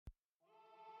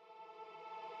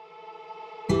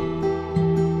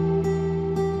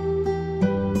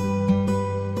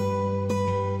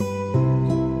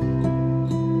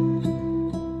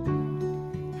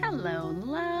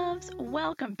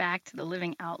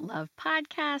About Love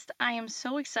podcast. I am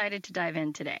so excited to dive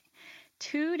in today.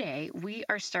 Today, we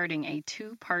are starting a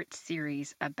two-part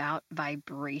series about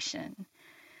vibration.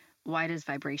 Why does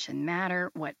vibration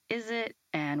matter? What is it?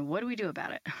 And what do we do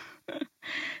about it?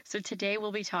 So today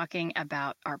we'll be talking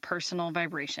about our personal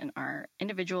vibration, our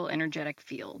individual energetic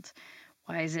field.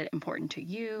 Why is it important to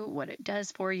you? What it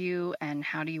does for you? And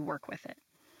how do you work with it?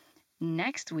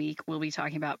 Next week, we'll be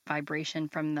talking about vibration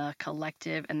from the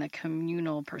collective and the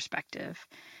communal perspective.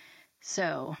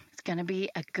 So it's going to be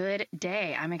a good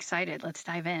day. I'm excited. Let's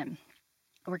dive in.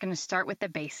 We're going to start with the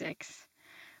basics.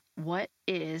 What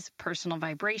is personal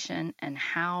vibration and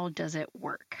how does it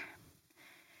work?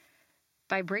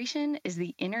 Vibration is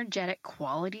the energetic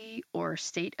quality or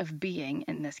state of being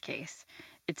in this case.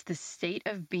 It's the state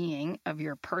of being of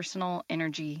your personal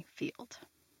energy field.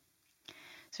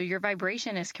 So your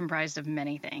vibration is comprised of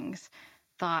many things: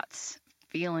 thoughts,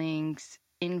 feelings,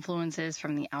 influences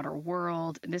from the outer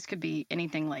world. This could be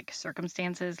anything like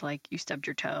circumstances, like you stubbed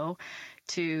your toe,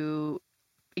 to,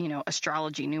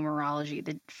 astrology, numerology,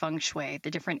 the feng shui,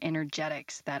 the different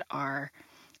energetics that are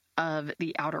of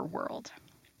the outer world.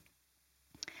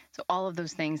 So all of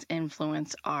those things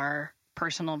influence our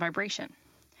personal vibration.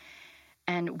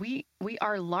 And we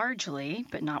are largely,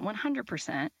 but not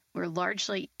 100%, we're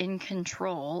largely in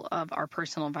control of our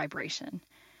personal vibration.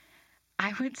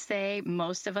 I would say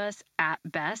most of us at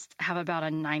best have about a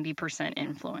 90%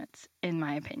 influence, in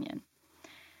my opinion.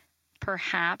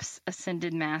 Perhaps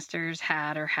ascended masters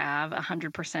had or have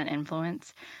 100%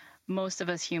 influence. Most of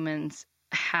us humans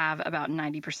have about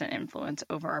 90% influence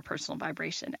over our personal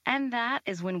vibration. And that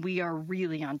is when we are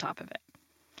really on top of it.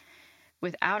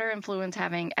 With outer influence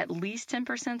having at least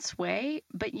 10% sway,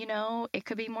 but it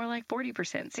could be more like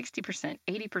 40%, 60%,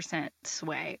 80%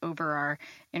 sway over our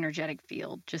energetic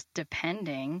field, just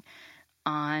depending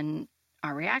on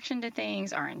our reaction to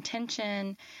things, our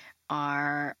intention,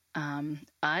 our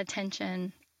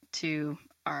attention to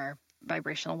our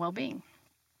vibrational well-being.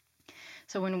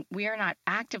 So when we are not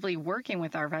actively working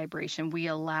with our vibration, we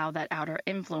allow that outer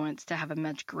influence to have a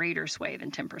much greater sway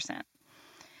than 10%.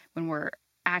 When we're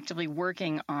actively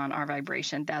working on our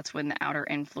vibration, that's when the outer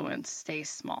influence stays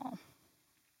small.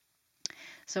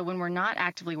 So when we're not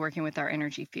actively working with our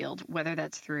energy field, whether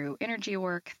that's through energy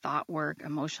work, thought work,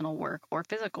 emotional work, or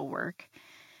physical work,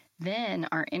 then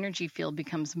our energy field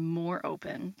becomes more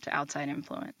open to outside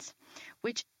influence,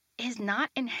 which is not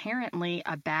inherently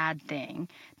a bad thing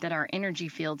that our energy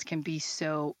fields can be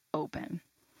so open.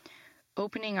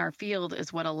 Opening our field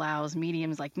is what allows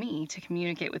mediums like me to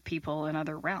communicate with people in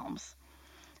other realms.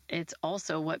 It's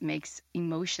also what makes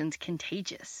emotions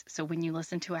contagious. So when you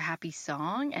listen to a happy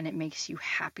song and it makes you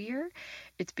happier,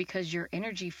 it's because your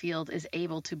energy field is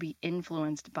able to be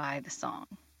influenced by the song.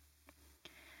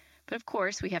 But of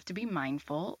course, we have to be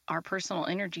mindful. Our personal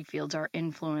energy fields are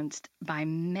influenced by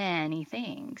many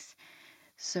things.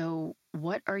 So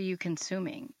what are you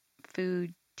consuming?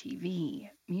 Food, TV,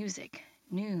 music,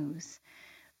 news,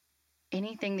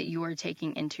 anything that you are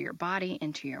taking into your body,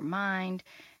 into your mind,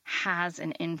 has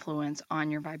an influence on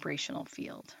your vibrational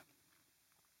field.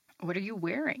 What are you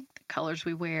wearing? The colors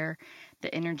we wear,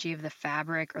 the energy of the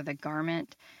fabric or the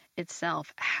garment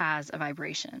itself has a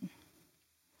vibration.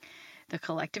 The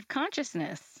collective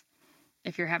consciousness.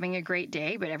 If you're having a great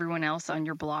day, but everyone else on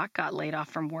your block got laid off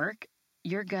from work,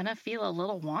 you're going to feel a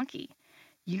little wonky.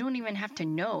 You don't even have to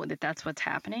know that that's what's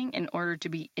happening in order to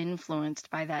be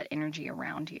influenced by that energy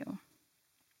around you.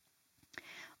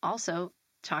 Also,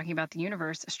 talking about the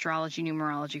universe, astrology,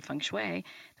 numerology, feng shui,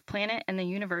 the planet and the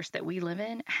universe that we live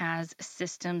in has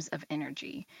systems of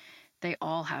energy. They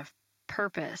all have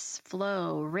purpose,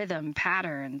 flow, rhythm,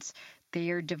 patterns.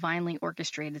 They are divinely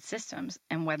orchestrated systems.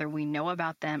 And whether we know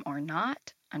about them or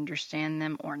not, understand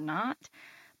them or not,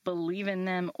 believe in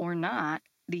them or not,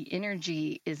 the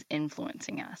energy is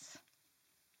influencing us.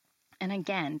 And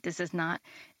again, this is not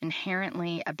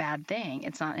inherently a bad thing.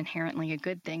 It's not inherently a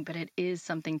good thing, but it is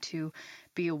something to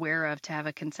be aware of, to have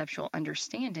a conceptual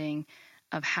understanding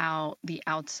of how the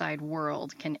outside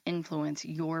world can influence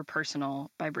your personal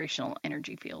vibrational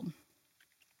energy field.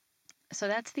 So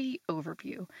that's the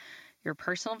overview. Your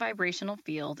personal vibrational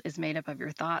field is made up of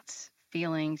your thoughts,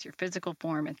 feelings, your physical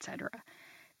form, etc.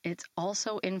 It's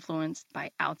also influenced by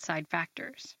outside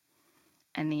factors.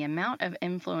 And the amount of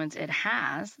influence it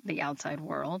has, the outside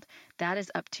world, that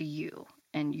is up to you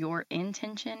and your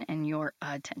intention and your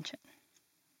attention.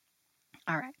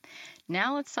 All right,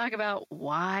 now let's talk about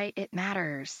why it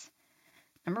matters.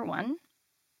 Number one,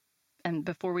 and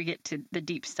before we get to the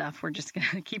deep stuff, we're just going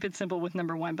to keep it simple with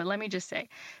number one. But let me just say,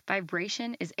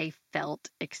 vibration is a felt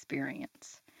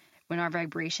experience. When our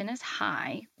vibration is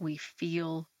high, we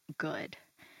feel good.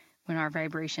 When our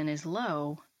vibration is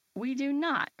low, we do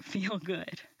not feel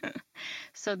good.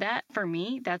 So that, for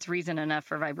me, that's reason enough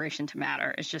for vibration to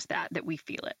matter. It's just that we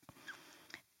feel it.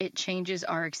 It changes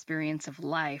our experience of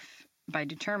life by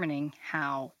determining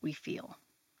how we feel.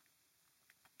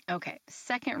 Okay,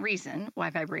 second reason why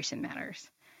vibration matters.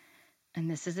 And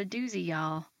this is a doozy,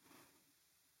 y'all.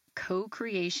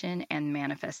 Co-creation and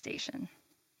manifestation.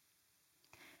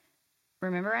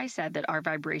 Remember I said that our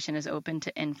vibration is open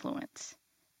to influence.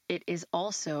 It is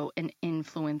also an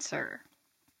influencer.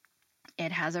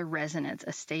 It has a resonance,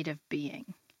 a state of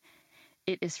being.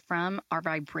 It is from our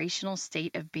vibrational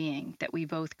state of being that we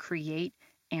both create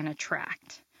and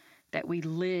attract, that we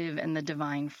live in the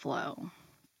divine flow.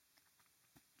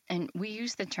 And we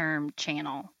use the term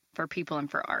channel for people and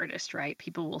for artists, right?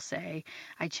 People will say,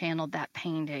 I channeled that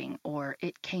painting, or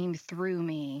it came through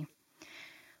me.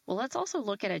 Well, let's also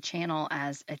look at a channel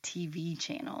as a TV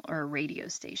channel or a radio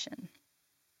station.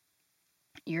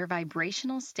 Your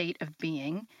vibrational state of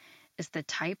being is the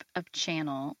type of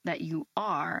channel that you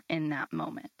are in that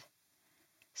moment.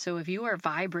 So if you are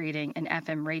vibrating an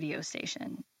FM radio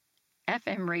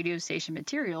station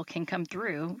material can come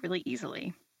through really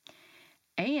easily.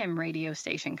 AM radio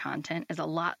station content is a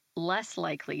lot less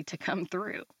likely to come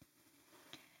through.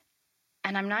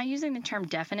 And I'm not using the term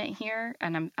definite here,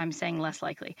 and I'm saying less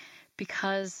likely,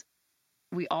 because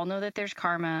we all know that there's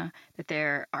karma, that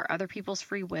there are other people's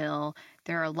free will.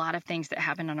 There are a lot of things that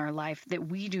happen in our life that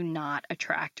we do not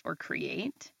attract or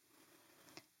create.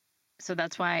 So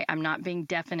that's why I'm not being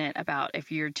definite about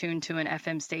if you're tuned to an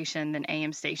FM station, then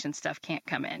AM station stuff can't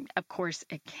come in. Of course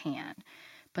it can.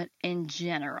 But in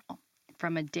general,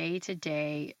 from a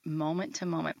day-to-day,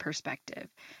 moment-to-moment perspective,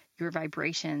 your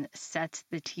vibration sets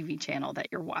the TV channel that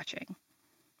you're watching.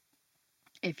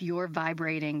 If you're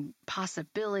vibrating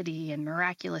possibility and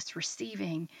miraculous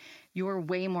receiving, you're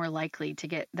way more likely to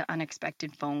get the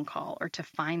unexpected phone call or to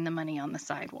find the money on the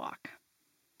sidewalk.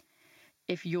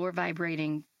 If you're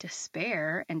vibrating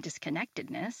despair and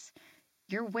disconnectedness,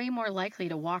 you're way more likely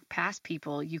to walk past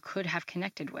people you could have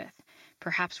connected with,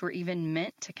 perhaps were even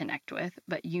meant to connect with,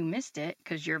 but you missed it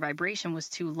because your vibration was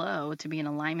too low to be in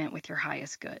alignment with your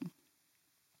highest good.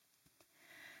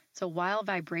 So while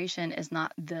vibration is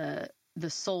not the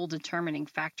sole determining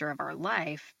factor of our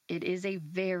life, it is a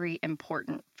very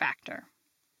important factor.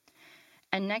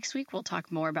 And next week, we'll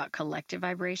talk more about collective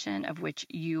vibration, of which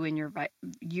you and your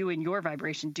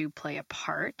vibration do play a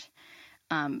part.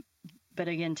 But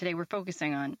again, today we're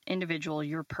focusing on individual,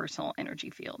 your personal energy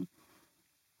field.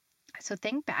 So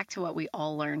think back to what we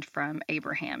all learned from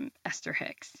Abraham Esther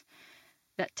Hicks,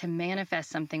 that to manifest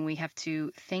something, we have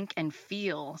to think and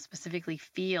feel, specifically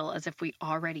feel as if we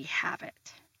already have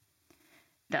it.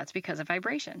 That's because of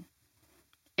vibration.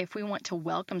 If we want to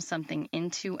welcome something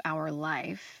into our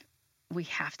life, we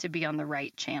have to be on the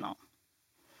right channel.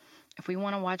 If we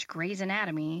want to watch Grey's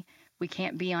Anatomy, we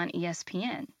can't be on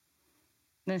ESPN.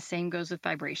 The same goes with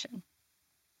vibration.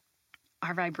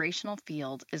 Our vibrational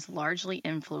field is largely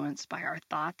influenced by our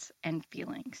thoughts and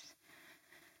feelings.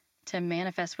 To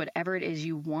manifest whatever it is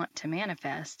you want to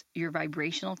manifest, your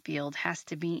vibrational field has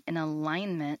to be in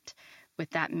alignment with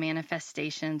that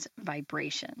manifestation's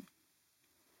vibration.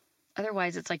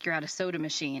 Otherwise, it's like you're at a soda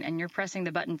machine and you're pressing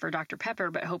the button for Dr.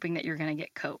 Pepper, but hoping that you're going to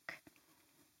get Coke.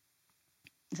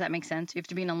 Does that make sense? You have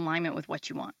to be in alignment with what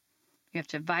you want. You have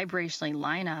to vibrationally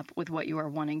line up with what you are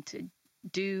wanting to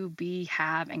do, be,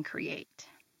 have, and create.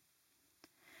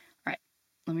 All right,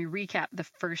 let me recap the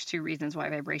first two reasons why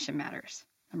vibration matters.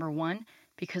 Number one,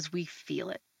 because we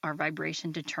feel it. Our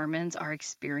vibration determines our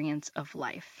experience of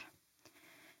life.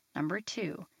 Number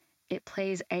two, it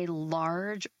plays a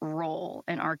large role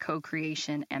in our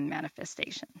co-creation and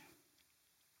manifestation.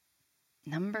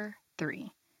 Number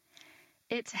three,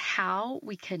 it's how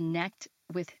we connect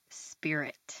with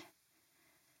spirit.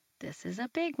 This is a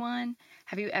big one.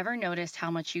 Have you ever noticed how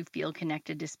much you feel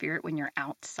connected to spirit when you're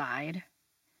outside?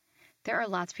 There are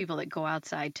lots of people that go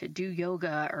outside to do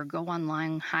yoga or go on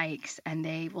long hikes, and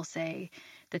they will say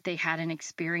that they had an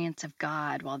experience of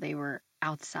God while they were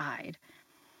outside.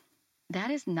 That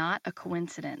is not a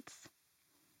coincidence.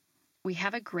 We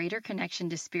have a greater connection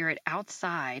to spirit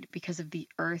outside because of the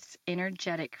Earth's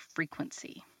energetic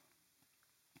frequency.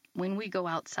 When we go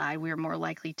outside, we are more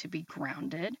likely to be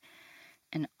grounded,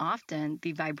 and often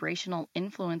the vibrational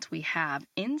influence we have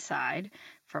inside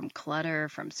from clutter,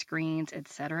 from screens,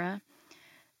 etc.,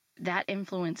 that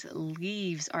influence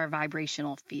leaves our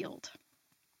vibrational field.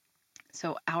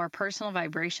 So our personal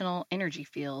vibrational energy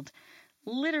field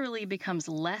literally becomes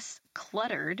less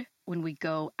cluttered when we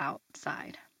go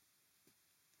outside.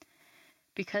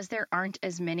 because there aren't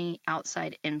as many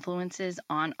outside influences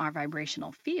on our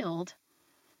vibrational field,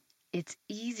 it's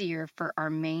easier for our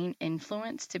main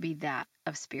influence to be that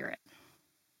of spirit.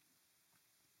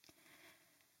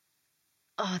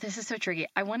 Oh, this is so tricky.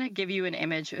 I want to give you an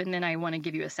image, and then I want to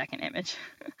give you a second image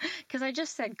because I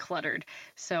just said cluttered.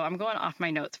 So I'm going off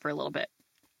my notes for a little bit.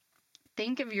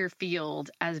 Think of your field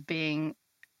as being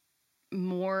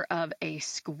more of a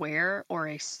square or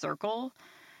a circle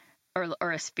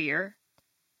or a sphere.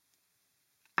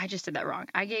 I just did that wrong.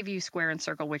 I gave you square and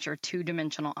circle, which are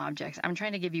 2-dimensional objects. I'm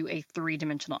trying to give you a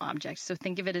 3-dimensional object. So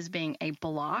think of it as being a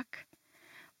block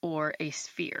or a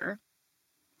sphere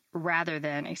rather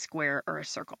than a square or a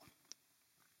circle.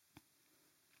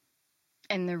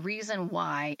 And the reason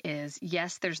why is,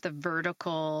 yes, there's the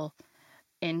vertical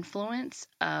influence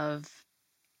of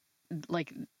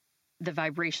like the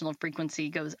vibrational frequency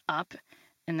goes up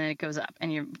and then it goes up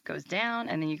and it goes down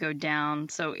and then you go down.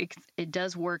 So it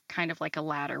does work kind of like a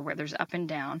ladder where there's up and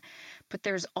down, but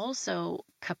there's also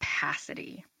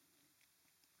capacity.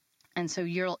 And so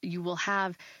you will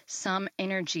have some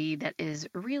energy that is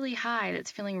really high,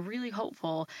 that's feeling really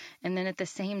hopeful. And then at the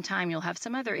same time, you'll have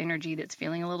some other energy that's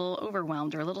feeling a little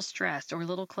overwhelmed or a little stressed or a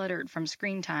little cluttered from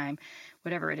screen time,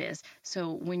 whatever it is.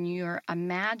 So when you're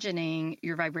imagining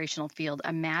your vibrational field,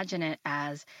 imagine it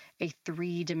as a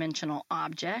 3-dimensional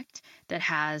object that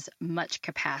has much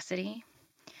capacity.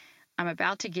 I'm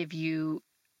about to give you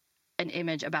an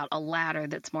image about a ladder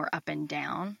that's more up and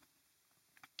down,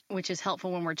 which is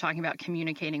helpful when we're talking about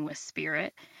communicating with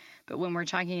spirit. But when we're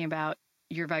talking about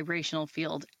your vibrational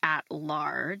field at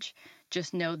large,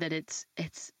 just know that it's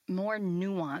more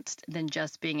nuanced than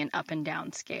just being an up and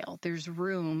down scale. There's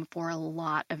room for a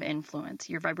lot of influence.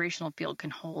 Your vibrational field can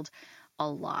hold a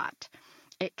lot.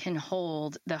 It can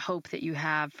hold the hope that you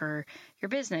have for your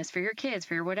business, for your kids,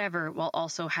 for your whatever, while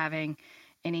also having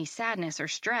any sadness or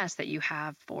stress that you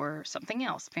have for something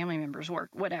else, family members, work,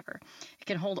 whatever. It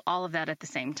can hold all of that at the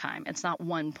same time. It's not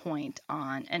one point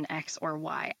on an X or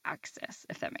Y axis,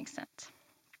 if that makes sense.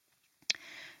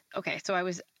 Okay, so I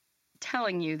was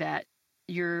telling you that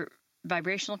your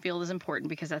vibrational field is important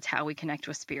because that's how we connect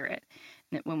with spirit.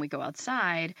 And that when we go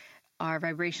outside, our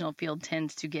vibrational field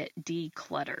tends to get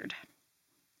decluttered.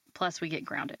 Plus, we get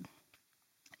grounded.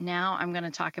 Now I'm going to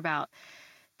talk about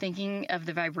thinking of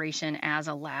the vibration as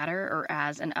a ladder or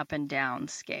as an up and down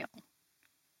scale.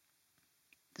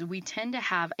 We tend to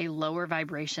have a lower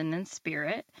vibration than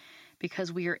spirit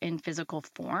because we are in physical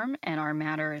form and our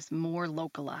matter is more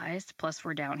localized, plus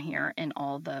we're down here in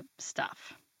all the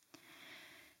stuff.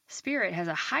 Spirit has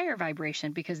a higher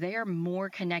vibration because they are more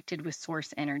connected with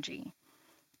source energy.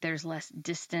 There's less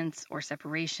distance or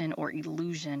separation or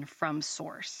illusion from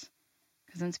source.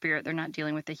 Because in spirit, they're not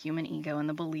dealing with the human ego and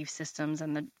the belief systems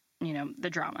and the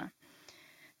drama.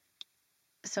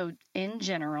 So in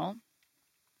general,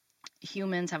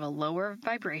 humans have a lower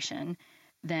vibration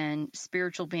than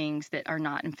spiritual beings that are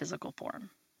not in physical form.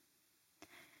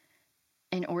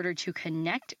 In order to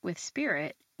connect with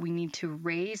spirit, we need to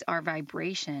raise our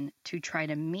vibration to try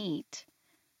to meet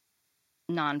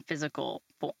non-physical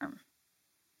form.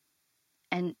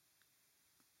 And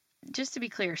just to be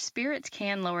clear, spirits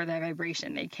can lower their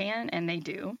vibration. They can and they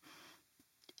do.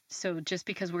 So just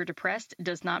because we're depressed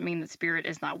does not mean that spirit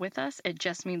is not with us. It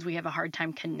just means we have a hard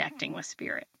time connecting with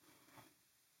spirit.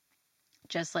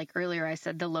 Just like earlier I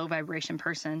said, the low vibration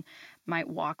person might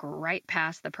walk right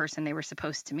past the person they were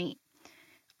supposed to meet.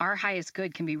 Our highest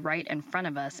good can be right in front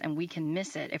of us and we can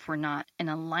miss it if we're not in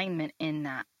alignment in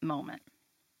that moment.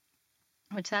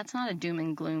 Which that's not a doom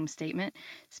and gloom statement.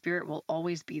 Spirit will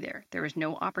always be there. There is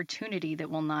no opportunity that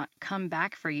will not come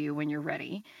back for you when you're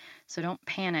ready. So don't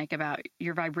panic about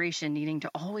your vibration needing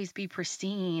to always be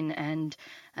pristine and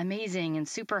amazing and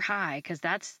super high, because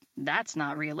that's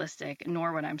not realistic,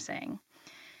 nor what I'm saying.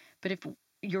 But if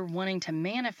you're wanting to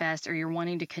manifest or you're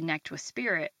wanting to connect with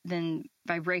spirit, then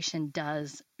vibration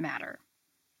does matter.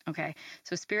 Okay,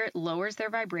 so spirit lowers their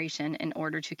vibration in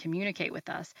order to communicate with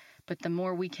us, but the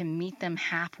more we can meet them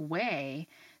halfway,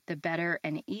 the better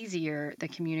and easier the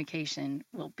communication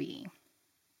will be.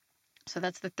 So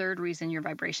that's the third reason your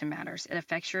vibration matters. It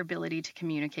affects your ability to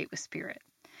communicate with spirit.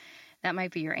 That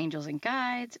might be your angels and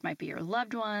guides, it might be your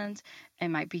loved ones, it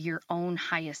might be your own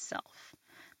highest self.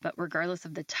 But regardless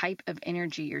of the type of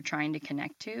energy you're trying to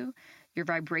connect to, your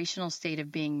vibrational state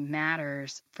of being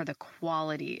matters for the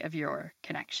quality of your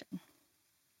connection.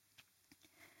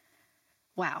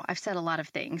 Wow, I've said a lot of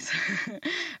things.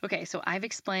 Okay, so I've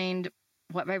explained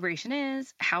what vibration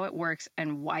is, how it works,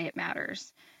 and why it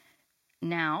matters.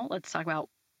 Now, let's talk about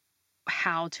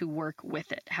how to work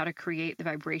with it, how to create the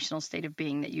vibrational state of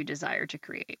being that you desire to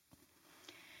create.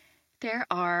 There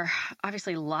are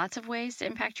obviously lots of ways to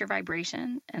impact your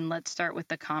vibration, and let's start with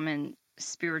the common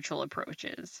spiritual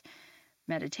approaches: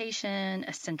 meditation,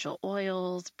 essential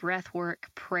oils, breath work,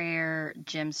 prayer,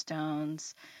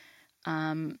 gemstones.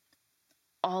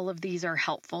 All of these are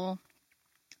helpful.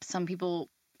 Some people,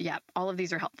 all of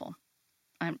these are helpful.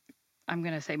 I'm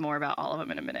going to say more about all of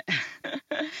them in a minute.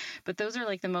 But those are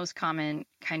like the most common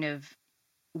kind of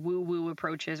woo-woo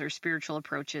approaches or spiritual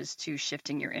approaches to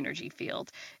shifting your energy field,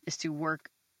 is to work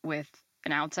with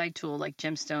an outside tool like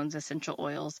gemstones, essential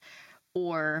oils,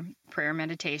 or prayer,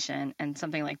 meditation, and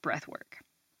something like breath work.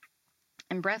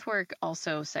 And breath work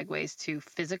also segues to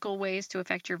physical ways to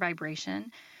affect your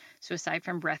vibration. So aside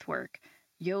from breath work,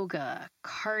 yoga,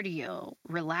 cardio,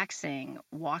 relaxing,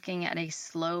 walking at a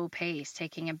slow pace,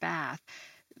 taking a bath,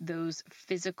 those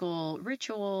physical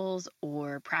rituals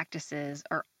or practices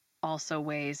are also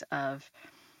ways of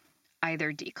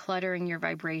either decluttering your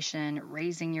vibration,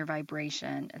 raising your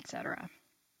vibration, etc.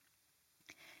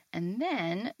 And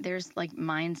then there's like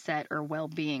mindset or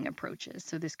well-being approaches.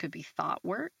 So this could be thought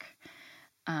work.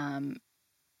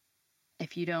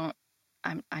 If you don't,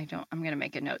 I'm going to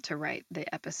make a note to write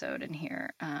the episode in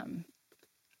here.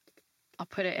 I'll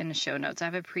put it in the show notes. I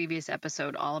have a previous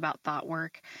episode all about thought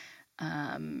work.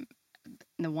 The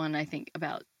one I think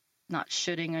about not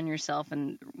shoulding on yourself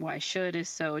and why should is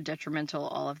so detrimental,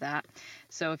 all of that.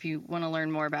 So if you want to learn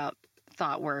more about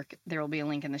thought work, there will be a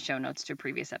link in the show notes to a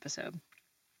previous episode.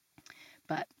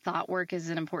 But thought work is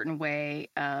an important way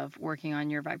of working on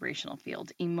your vibrational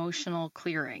field. Emotional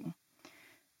clearing,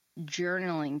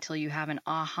 journaling till you have an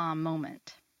aha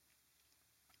moment.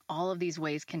 All of these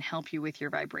ways can help you with your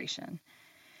vibration.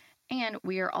 And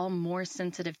we are all more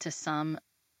sensitive to some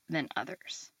than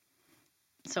others.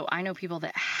 So I know people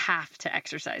that have to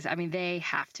exercise. I mean, they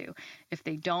have to. If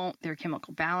they don't, their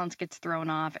chemical balance gets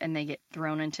thrown off and they get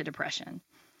thrown into depression.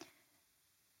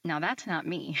 Now, that's not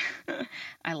me.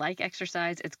 I like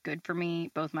exercise. It's good for me,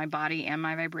 both my body and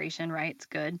my vibration, right? It's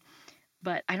good.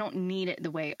 But I don't need it the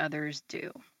way others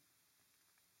do.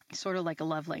 Sort of like a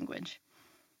love language.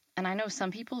 And I know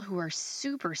some people who are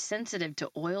super sensitive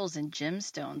to oils and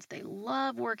gemstones. They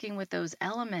love working with those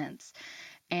elements.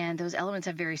 And those elements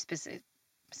have very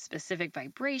specific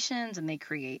vibrations, and they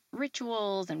create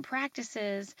rituals and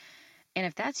practices. And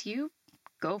if that's you,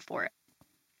 go for it.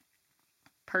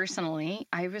 Personally,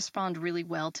 I respond really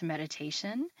well to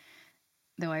meditation,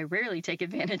 though I rarely take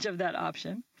advantage of that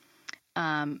option.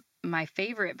 My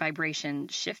favorite vibration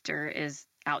shifter is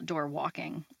outdoor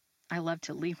walking. I love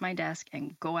to leave my desk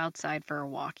and go outside for a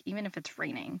walk, even if it's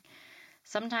raining.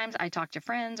 Sometimes I talk to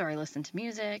friends or I listen to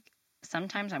music.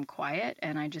 Sometimes I'm quiet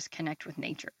and I just connect with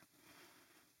nature.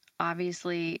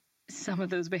 Obviously, some of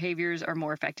those behaviors are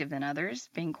more effective than others.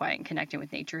 Being quiet and connecting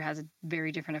with nature has a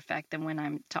very different effect than when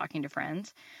I'm talking to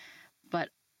friends. But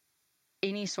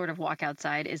any sort of walk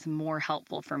outside is more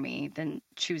helpful for me than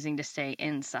choosing to stay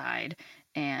inside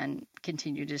and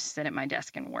continue to sit at my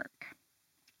desk and work.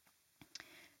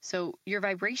 So your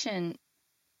vibration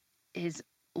is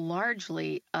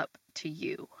largely up to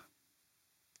you.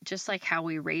 Just like how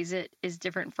we raise it is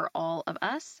different for all of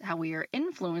us, how we are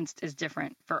influenced is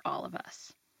different for all of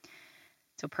us.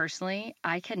 So personally,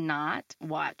 I cannot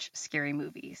watch scary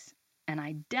movies, and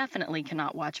I definitely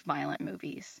cannot watch violent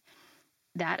movies.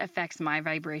 That affects my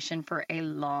vibration for a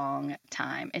long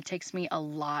time. It takes me a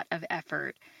lot of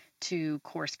effort to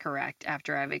course correct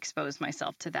after I've exposed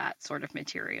myself to that sort of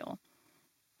material.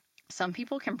 Some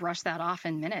people can brush that off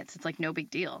in minutes. It's like no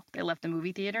big deal. They left the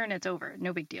movie theater and it's over.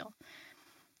 No big deal.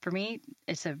 For me,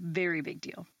 it's a very big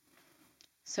deal.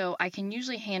 So I can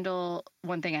usually handle,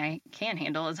 one thing I can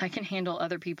handle is I can handle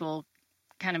other people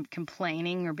kind of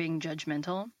complaining or being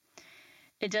judgmental.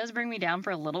 It does bring me down for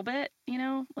a little bit,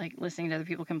 like listening to other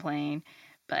people complain,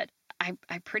 but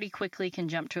I pretty quickly can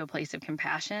jump to a place of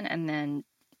compassion and then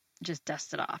just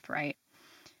dust it off, right?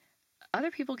 Other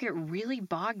people get really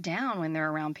bogged down when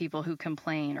they're around people who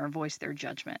complain or voice their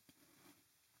judgment.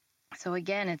 So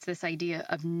again, it's this idea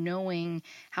of knowing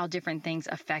how different things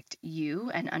affect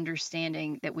you and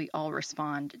understanding that we all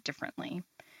respond differently.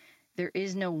 There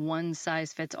is no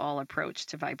one-size-fits-all approach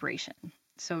to vibration.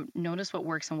 So notice what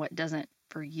works and what doesn't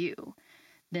for you.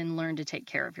 Then learn to take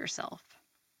care of yourself.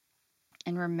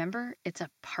 And remember, it's a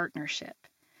partnership,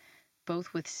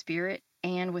 both with spirit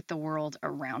and with the world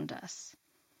around us.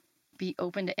 Be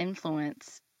open to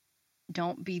influence.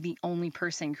 Don't be the only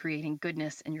person creating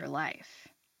goodness in your life.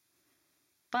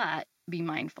 But be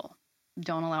mindful.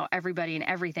 Don't allow everybody and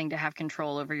everything to have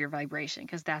control over your vibration,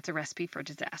 because that's a recipe for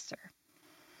disaster.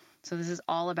 So this is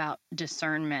all about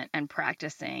discernment and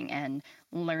practicing and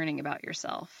learning about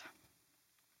yourself.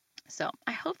 So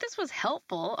I hope this was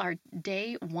helpful, our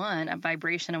day 1 of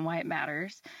vibration and why it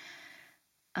matters.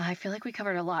 I feel like we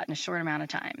covered a lot in a short amount of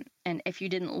time. And if you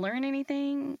didn't learn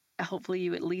anything, hopefully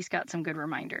you at least got some good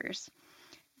reminders.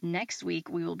 Next week,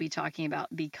 we will be talking about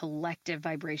the collective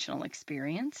vibrational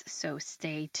experience, so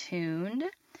stay tuned.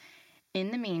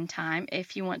 In the meantime,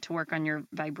 if you want to work on your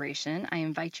vibration, I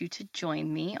invite you to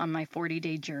join me on my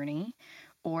 40-day journey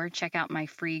or check out my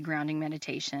free grounding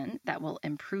meditation that will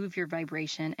improve your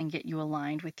vibration and get you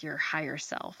aligned with your higher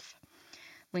self.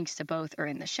 Links to both are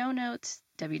in the show notes,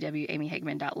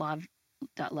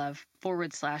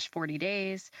 www.amyhagman.love/40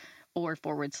 days or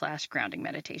 /grounding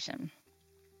meditation.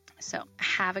 So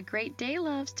have a great day,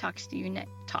 loves. Talk to you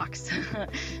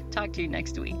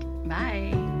next week.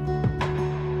 Bye.